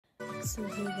So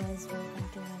hey guys, welcome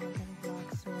to another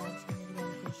blog. सो आज है मेरी बहन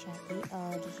की शादी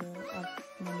और अब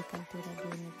मैं निकलती हूँ रेडी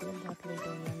होने के लिए। बहुत लेट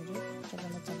हो गया मुझे, चलो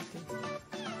मैं चलती हूँ।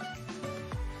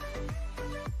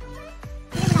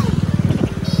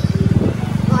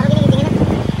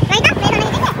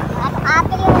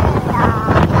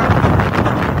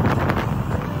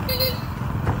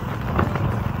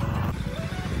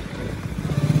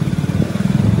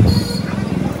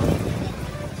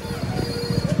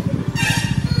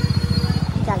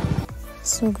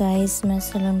 सो गाइस, मैं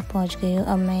सैलून पहुंच गई हूँ।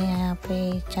 अब मैं यहाँ पे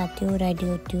जाती हूँ, रेडी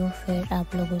होती हूँ, फिर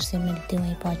आप लोगों से मिलती हूँ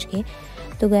वहीं पहुंच के।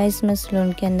 तो गाइस, मैं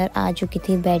सैलून के अंदर आ चुकी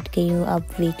थी, बैठ गई हूँ।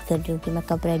 अब वेट कर रही हूँ कि मैं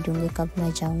कब रेडी होंगी, कब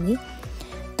मैं जाऊँगी।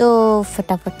 तो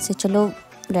फटाफट से चलो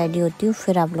रेडी होती हूँ,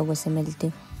 फिर आप लोगों से मिलती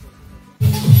हूँ।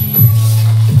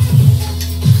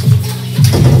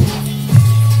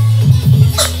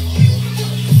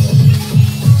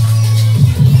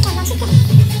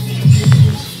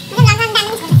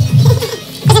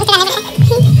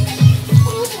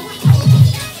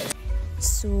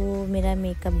 मेरा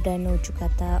मेकअप डन हो चुका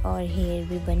था और हेयर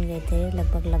भी बन गए थे,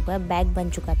 लगभग बैक बन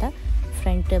चुका था,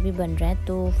 फ्रंट भी बन रहा है।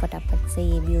 तो फटाफट से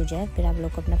ये भी हो जाए, फिर आप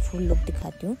लोग को अपना फुल लुक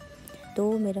दिखाती हूँ।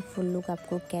 तो मेरा फुल लुक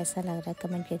आपको कैसा लग रहा है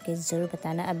कमेंट करके ज़रूर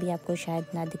बताना। अभी आपको शायद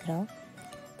ना दिख रहा हो,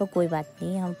 तो कोई बात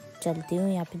नहीं, हम चलती हूँ।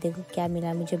 यहाँ पे देखो क्या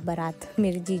मिला मुझे, बारात,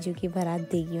 मेरे जीजू की बारात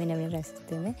देगी मैंने अपने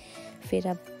रास्ते में। फिर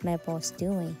अब मैं पहुँचती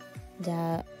हूँ वहीं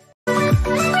जहाँ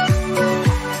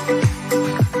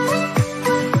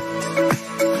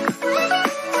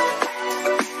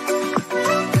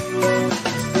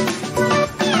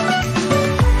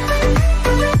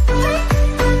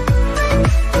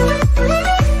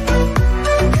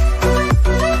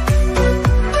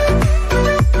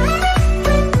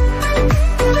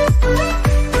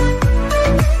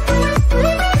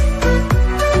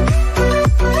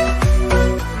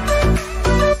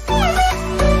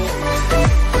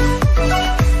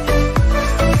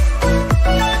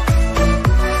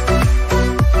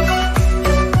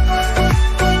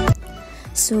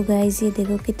सो गाइस, ये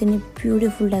देखो कितनी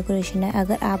ब्यूटीफुल डेकोरेशन है।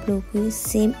 अगर आप लोगों को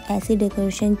सेम ऐसी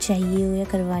डेकोरेशन चाहिए हो या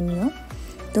करवानी हो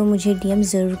तो मुझे डीएम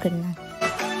ज़रूर करना।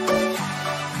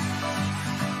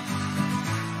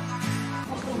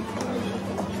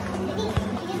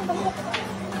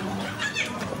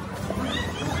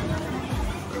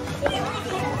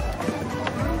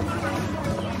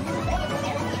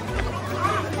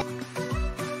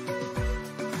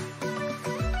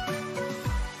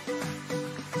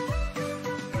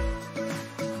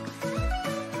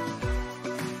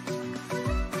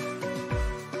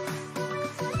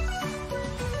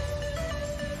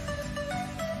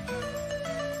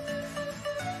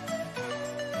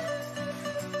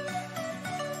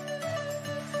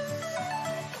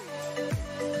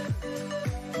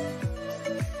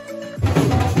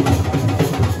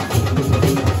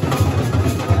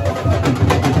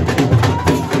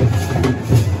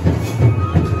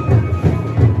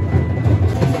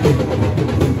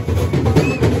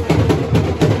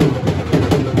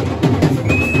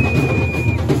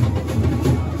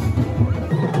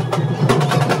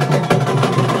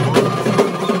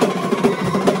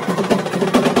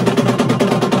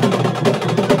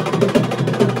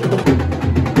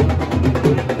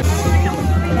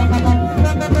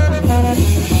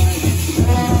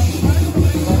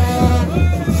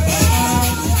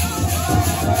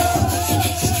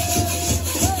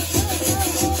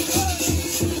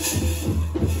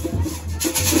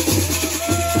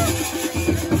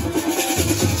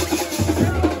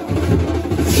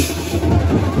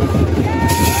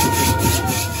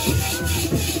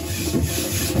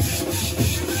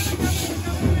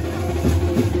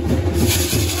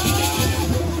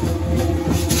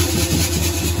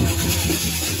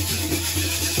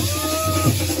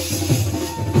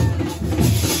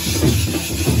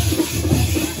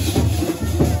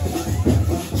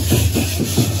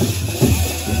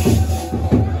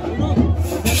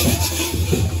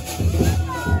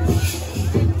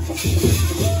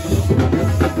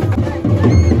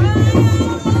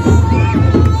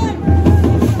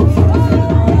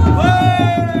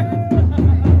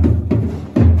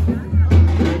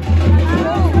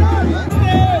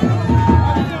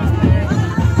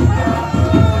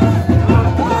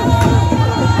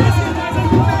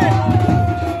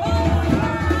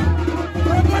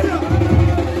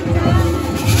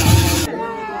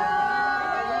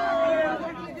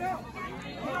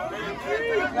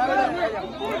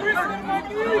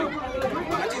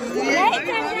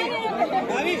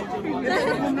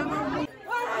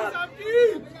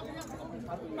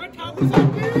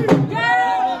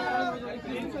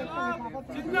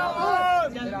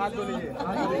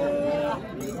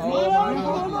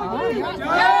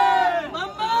 जिंदाबाद।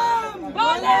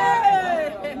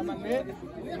 एकता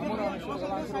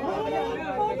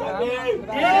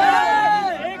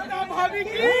भाभी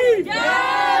की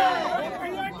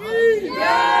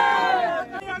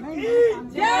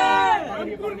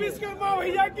अंकुर विश्वकर्मा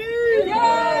भैया की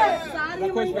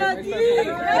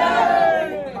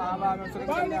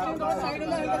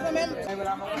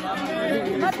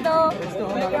मत दो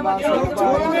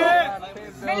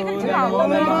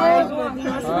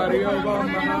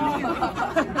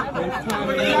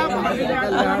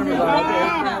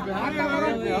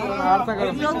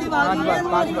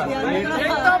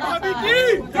एकता भाभी की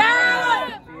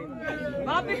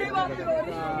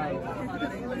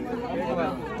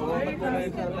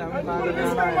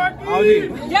आओ जी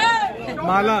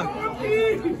माला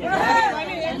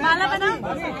माला बना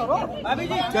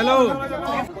चलो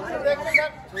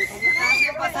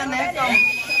चले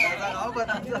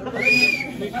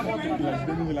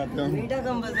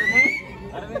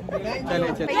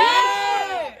चले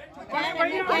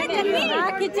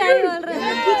खिंचाई बोल रहे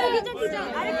हैं खींचो खींचो खींचो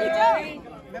अरे खींचो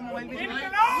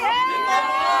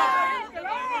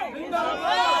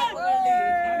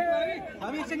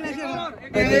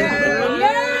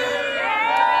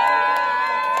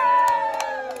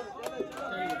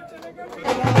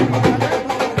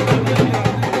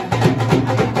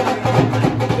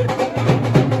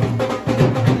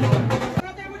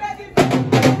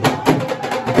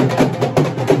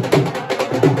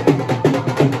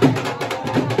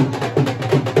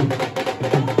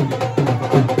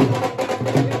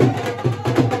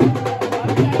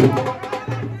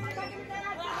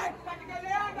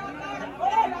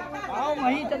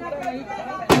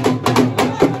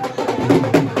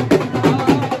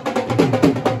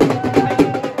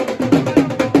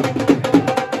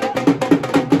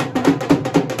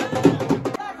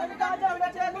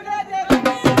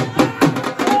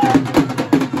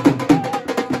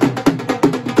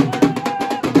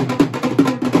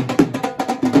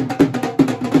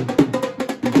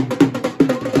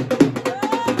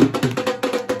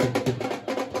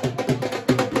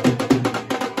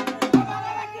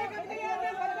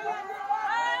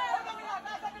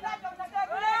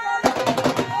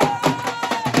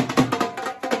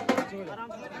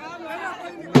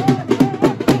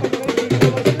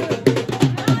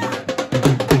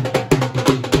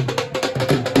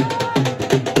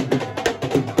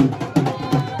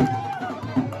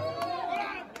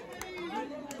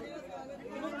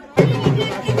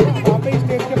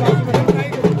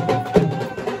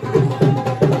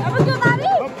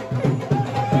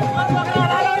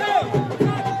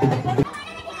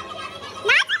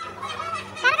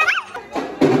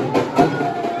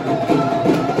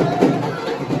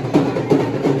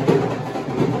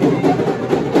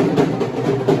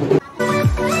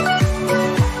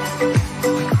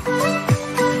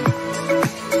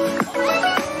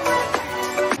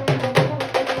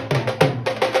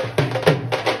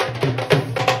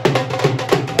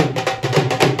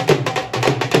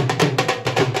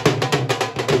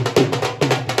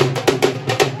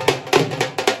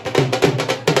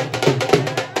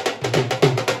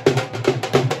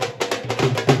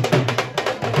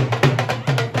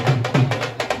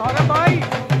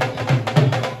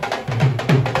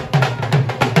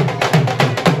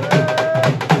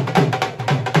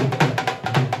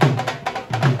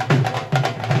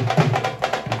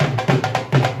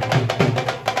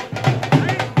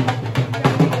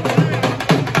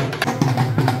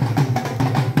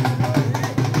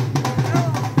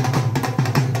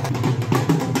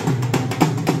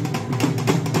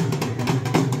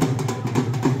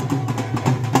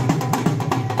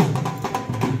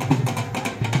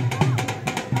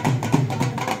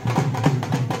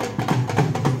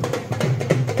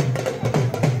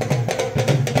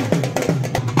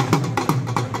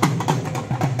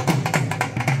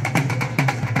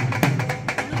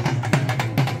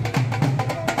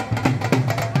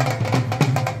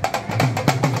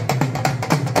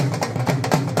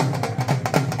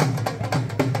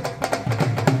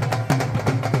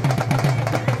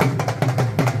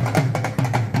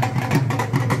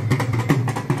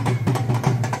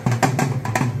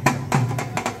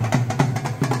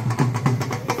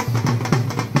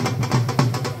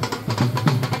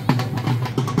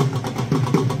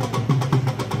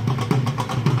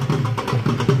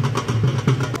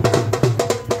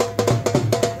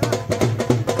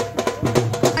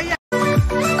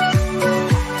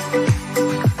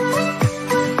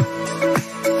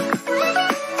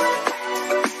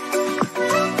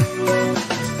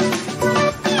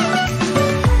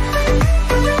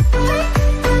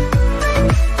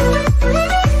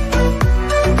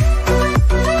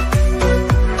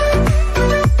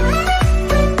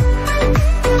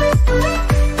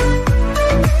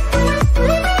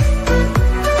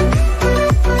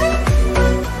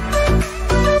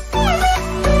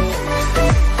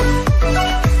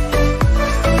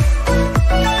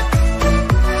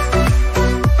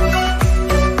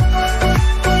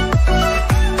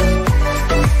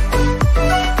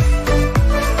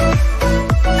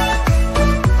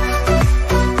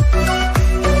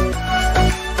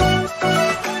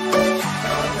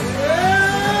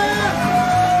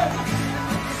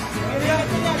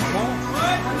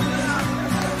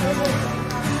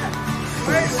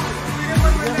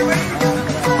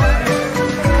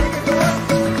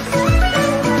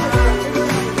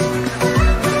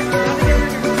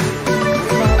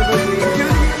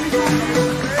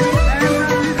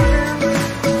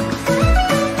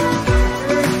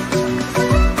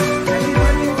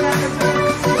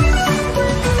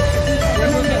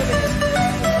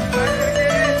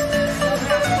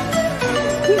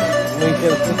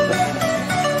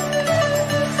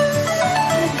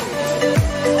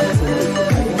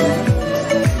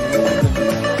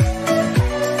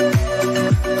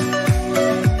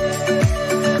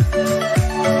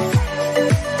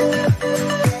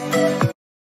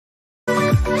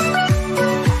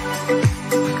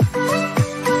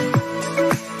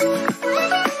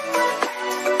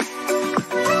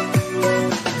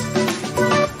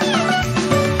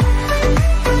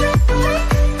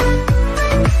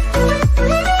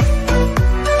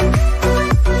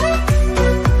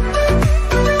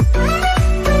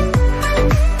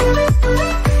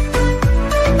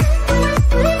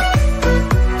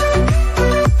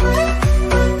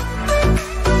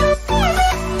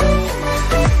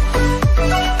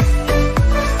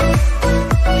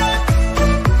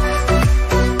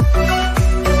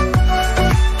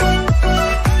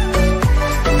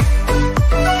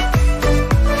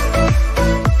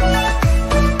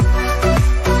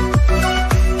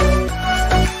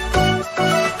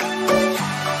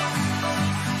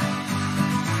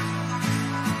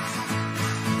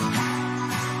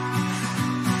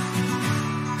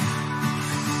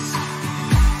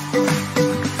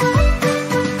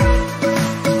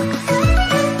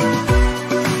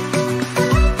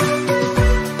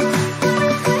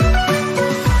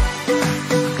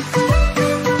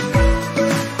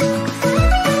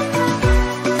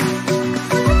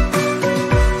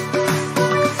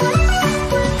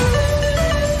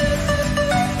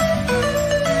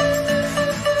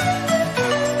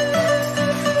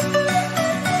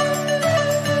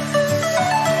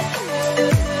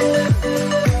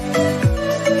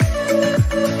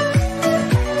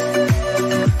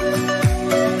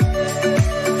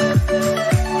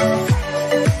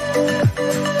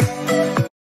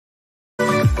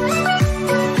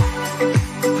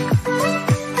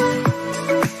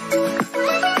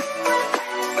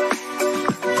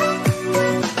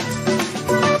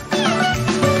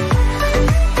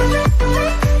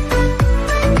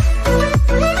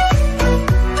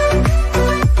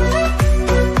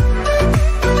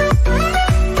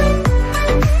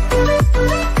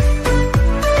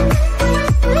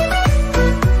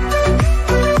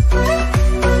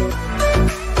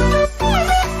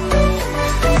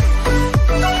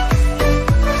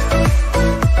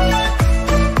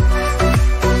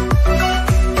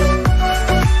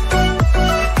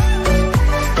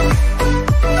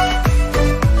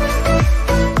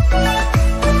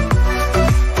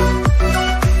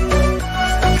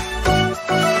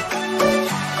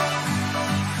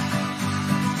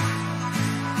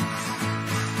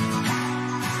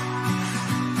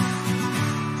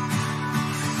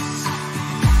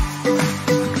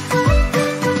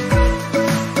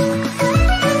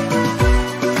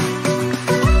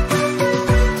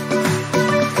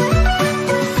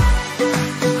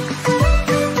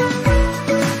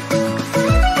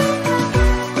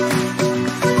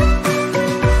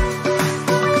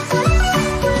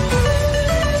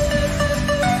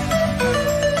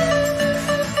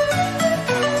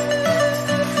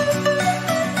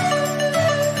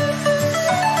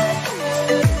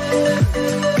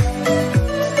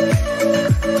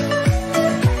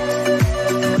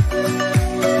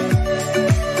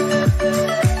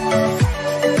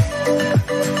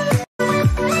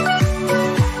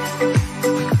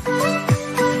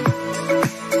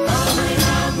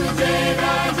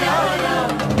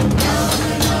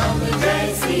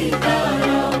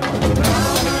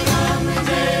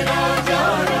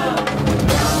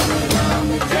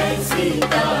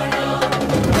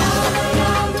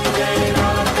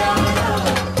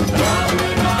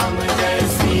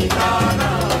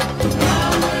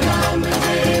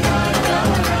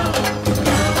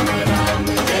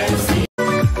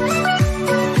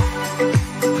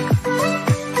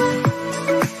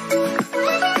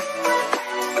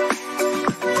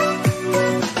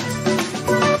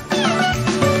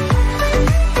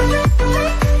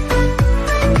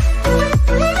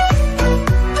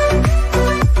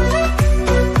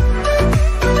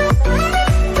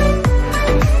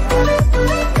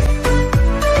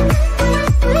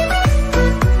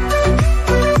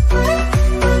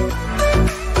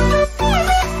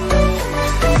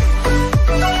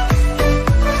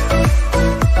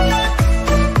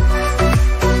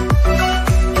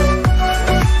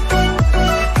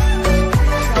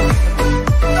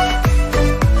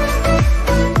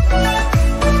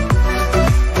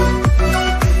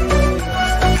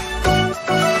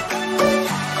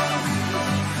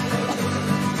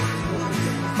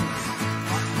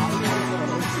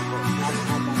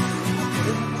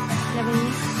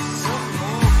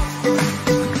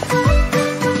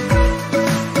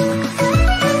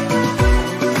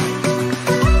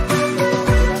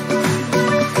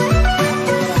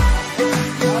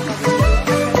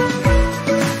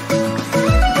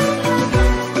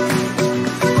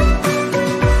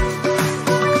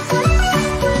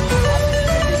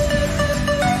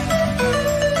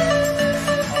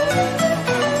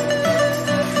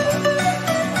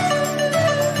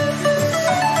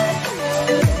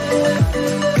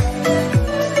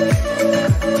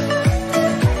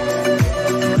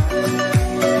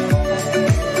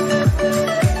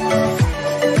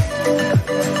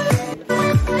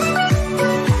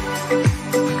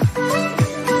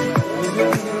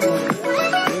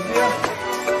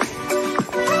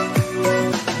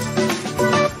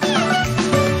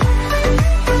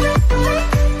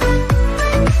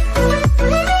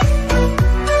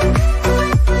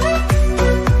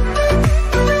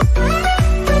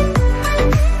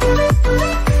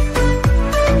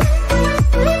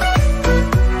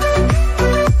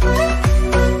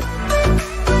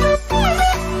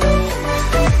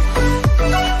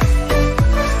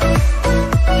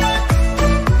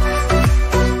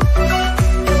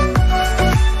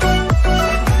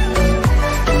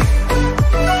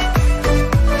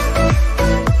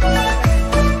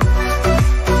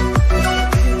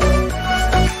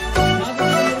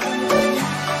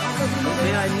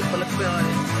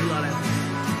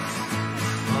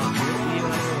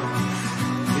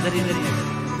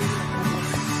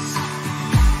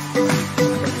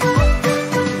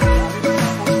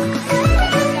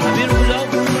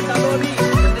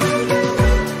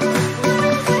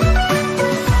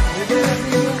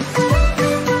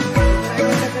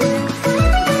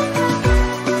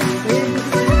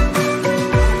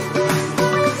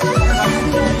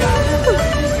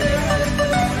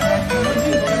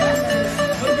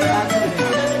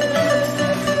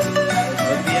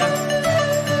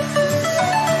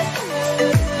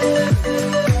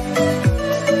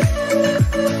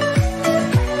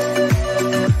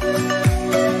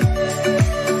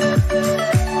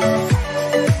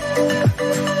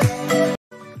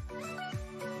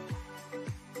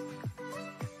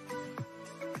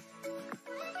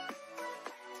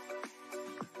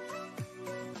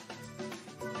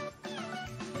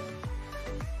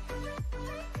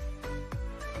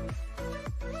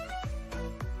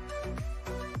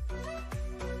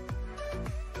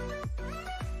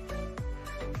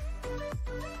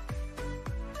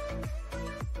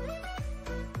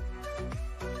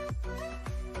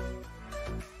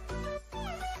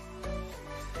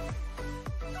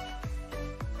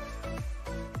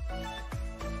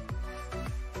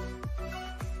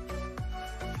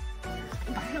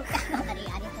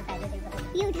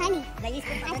ये उठा नहीं लाइक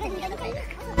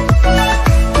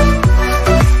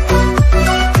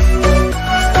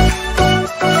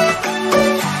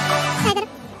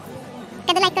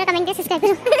करो, कमेंट करो, सब्सक्राइब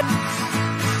करो।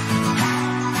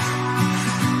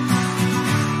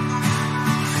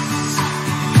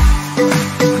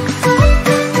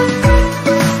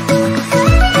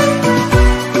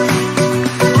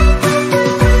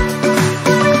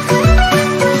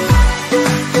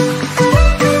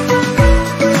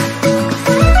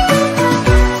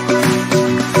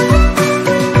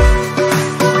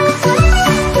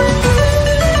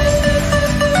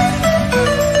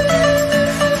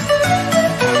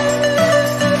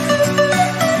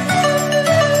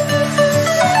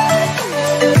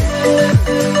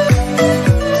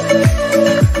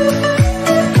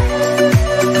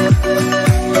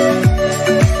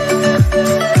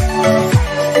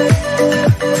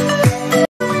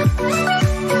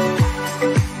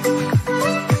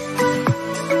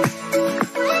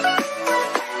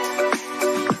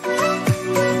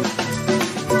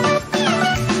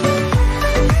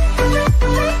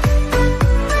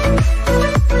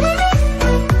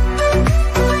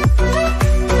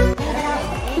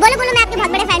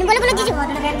 जीजू बहुत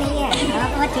बड़ा फैन नहीं है,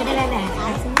 बहुत छोटे फैन है।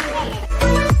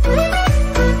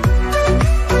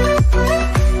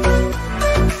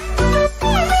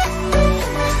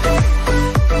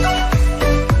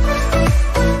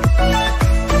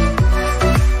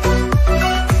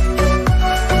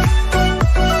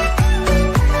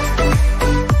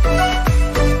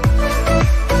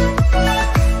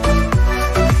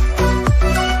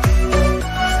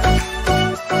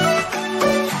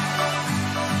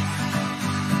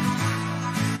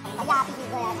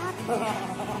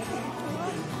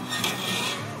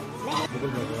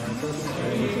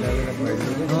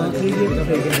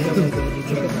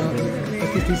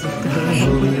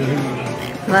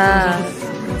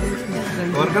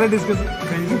 और करें डिस्कस।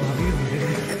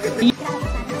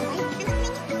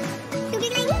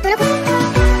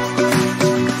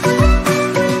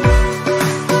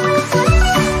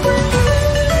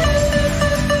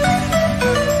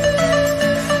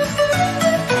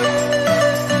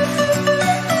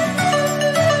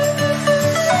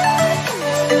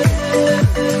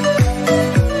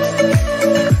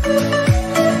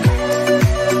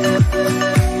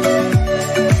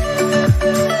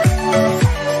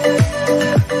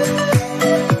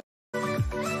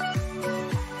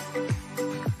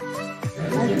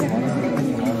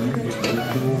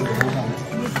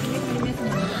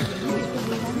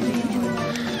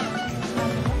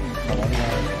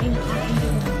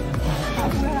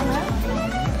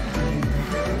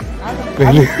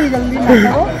 पहले जल्दी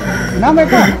ना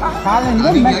बेटा, खा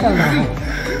लेंगे, मैं चल रहा हूँ।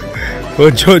 वो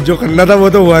जो करना था वो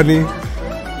तो हुआ नहीं,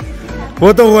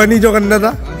 जो करना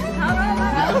था।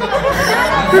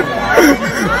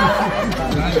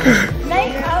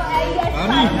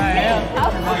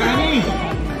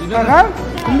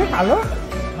 तुम भी खा लो।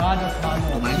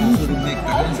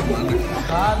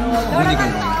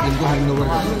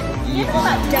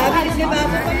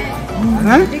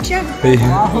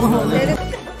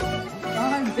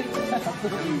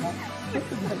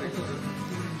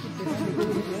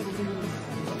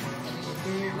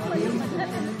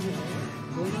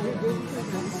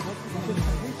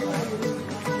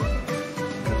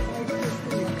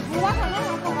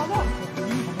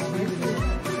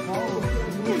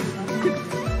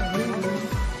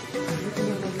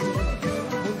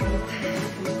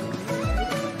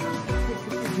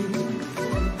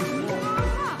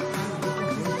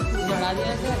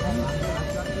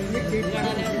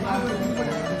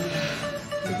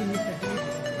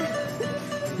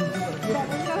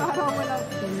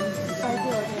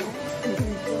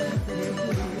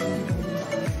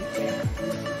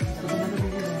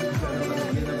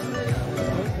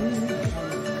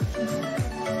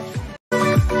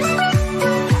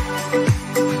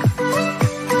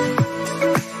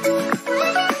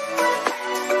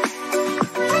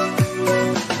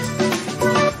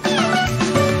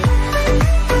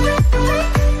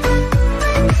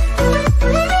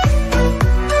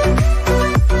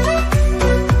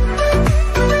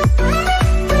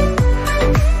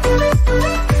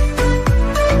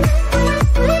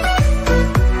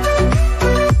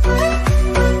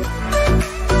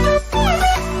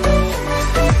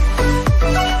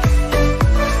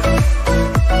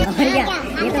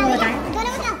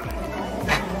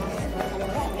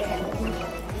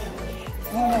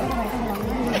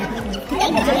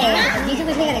 जीजू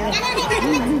कुछ नहीं करेंगे।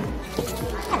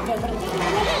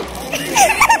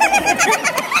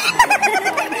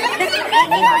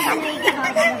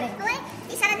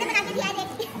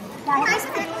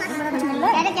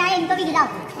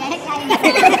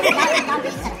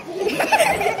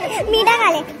 मीठा खा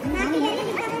ले।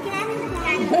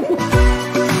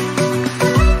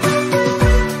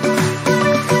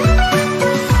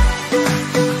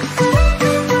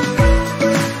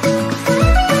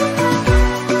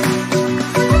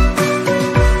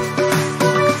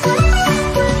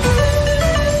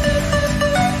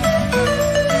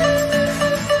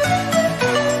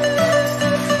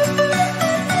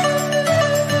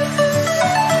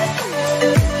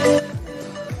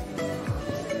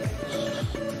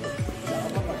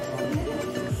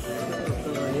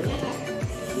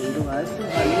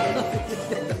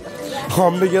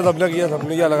 हमने किया, सबने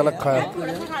किया, अलग अलग खाया।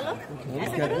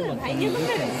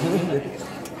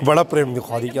 बड़ा प्रेम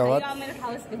दिखा दी, क्या बात।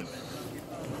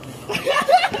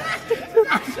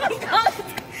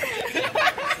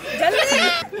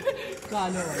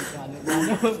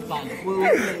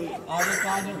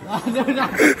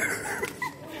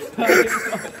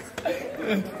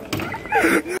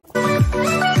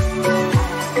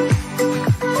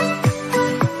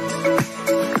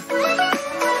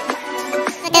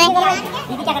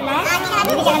 दीदी क्या करना है?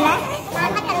 दीदी क्या करना है?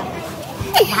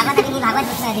 भागवत अभी नहीं, भागवत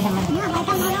दूसरा दिसंबर में।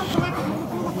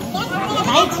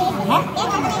 राइट है?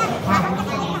 हाँ।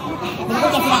 बिल्कुल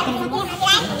कैसी बात करेंगे?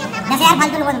 10,000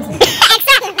 फालतू लोगों तुमसे।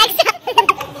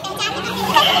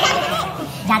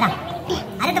 ज़्यादा।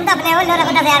 अरे तुम तो अपने हो, लो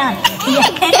रखो 10,000 और।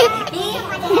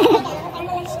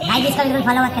 भाई जिसका बिल्कुल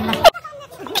फॉलो मत करना।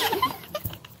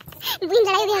 बुरी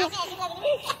लड़ाई हुई है।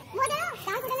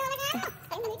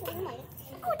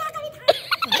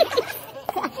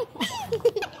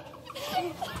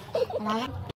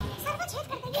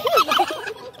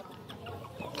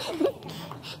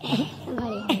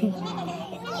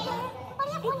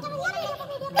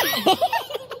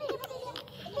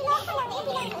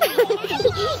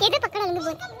 ये तो पकड़ लेंगे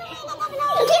बोल।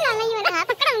 ये लाना ही वाला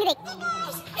पकड़ लेंगे देख।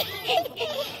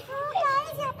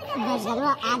 बस जरूर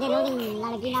आधे लोग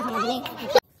लड़की ना समझ ले।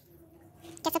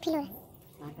 कैसा फील हो रहा है?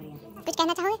 कुछ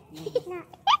कहना चाहोगे? ना,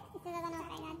 इससे ज़्यादा ना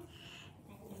होगा।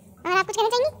 और आप कुछ कहना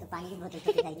चाहेंगे? तो पानी की बोतल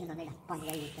तो चाहिए, उन्होंने पानी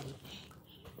का यूज़ करिए।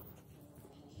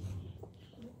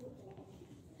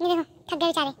 ये देखो थक गए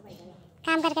बेचारे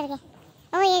काम कर करके।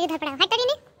 ओ ये इधर पड़ा, हट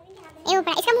नहीं, ये वो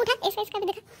पड़ा, इसका मुंह उठा, इसका भी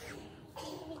दिखा।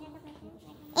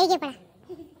 ये पड़ा,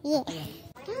 ये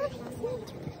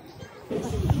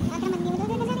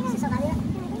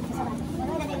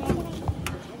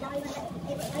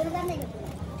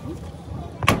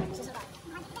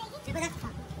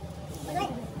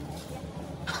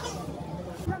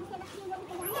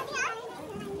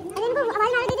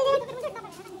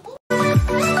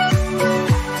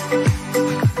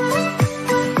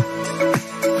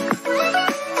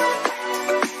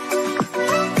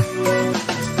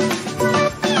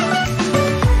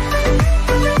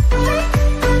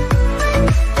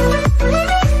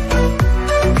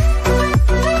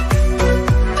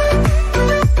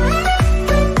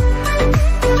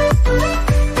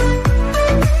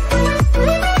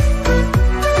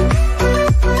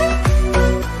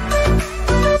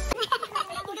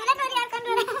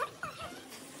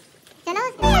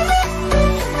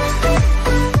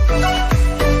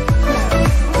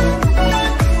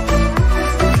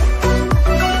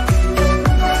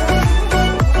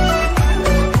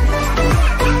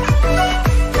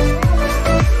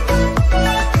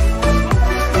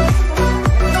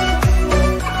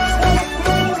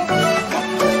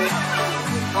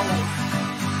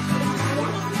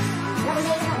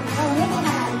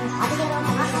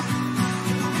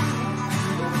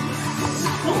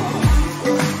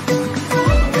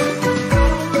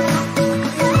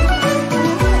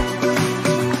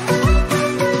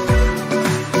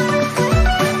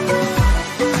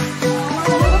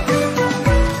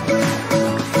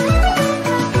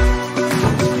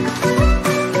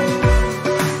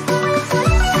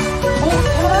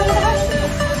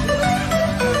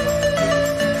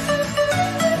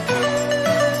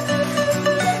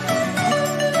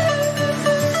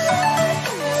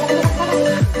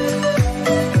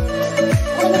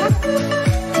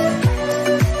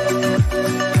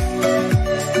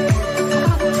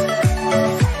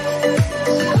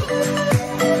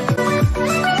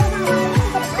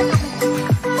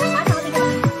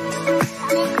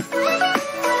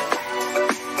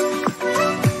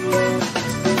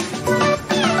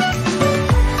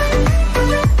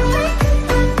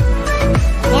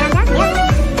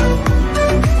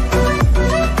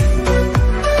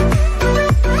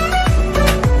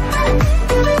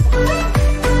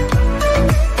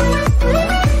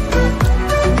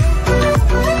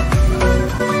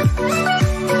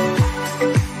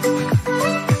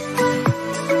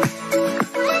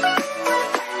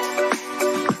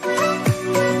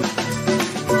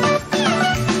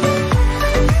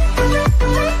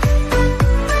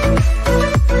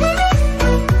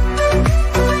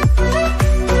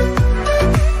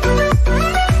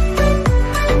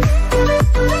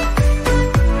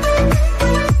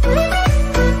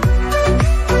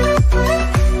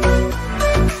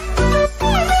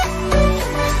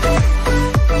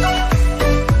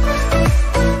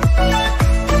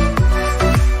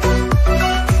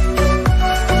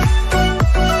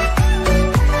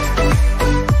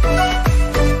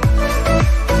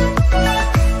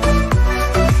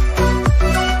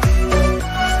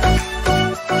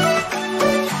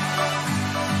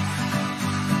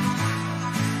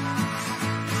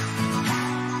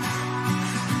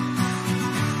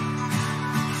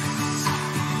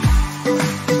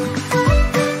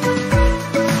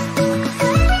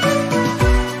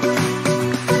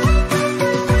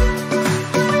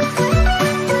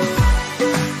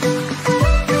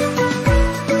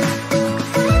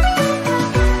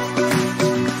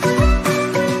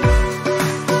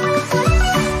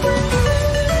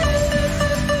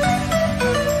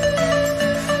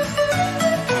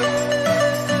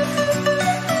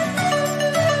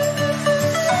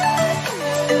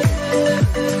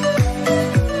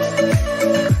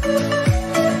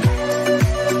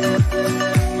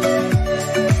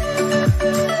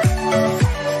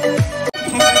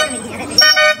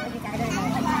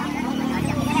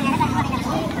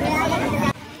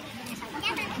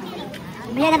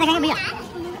भैया इधर देखेंगे भैया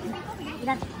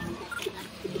इधर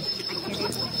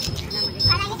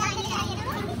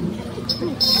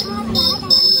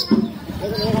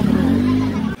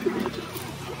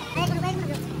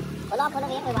खोलो खोलो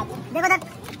भैया कोई बात नहीं। देखो दर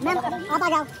मैम आप आ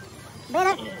जाओ भैया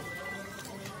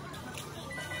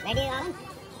रेडी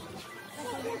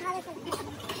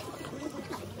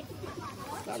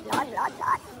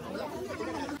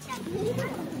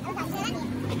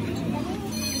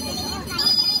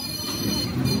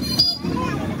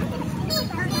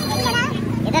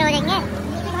इधर हो जाएंगे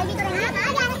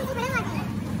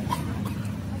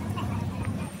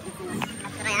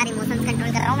यार इमोशंस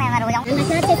कंट्रोल कर रहा हूँ मैं हो जाऊँ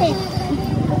अच्छे से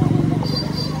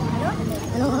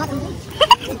हेलो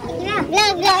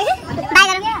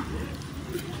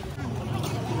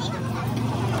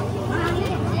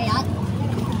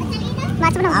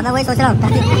बाय करोगे मैं वही सोच रहा हूँ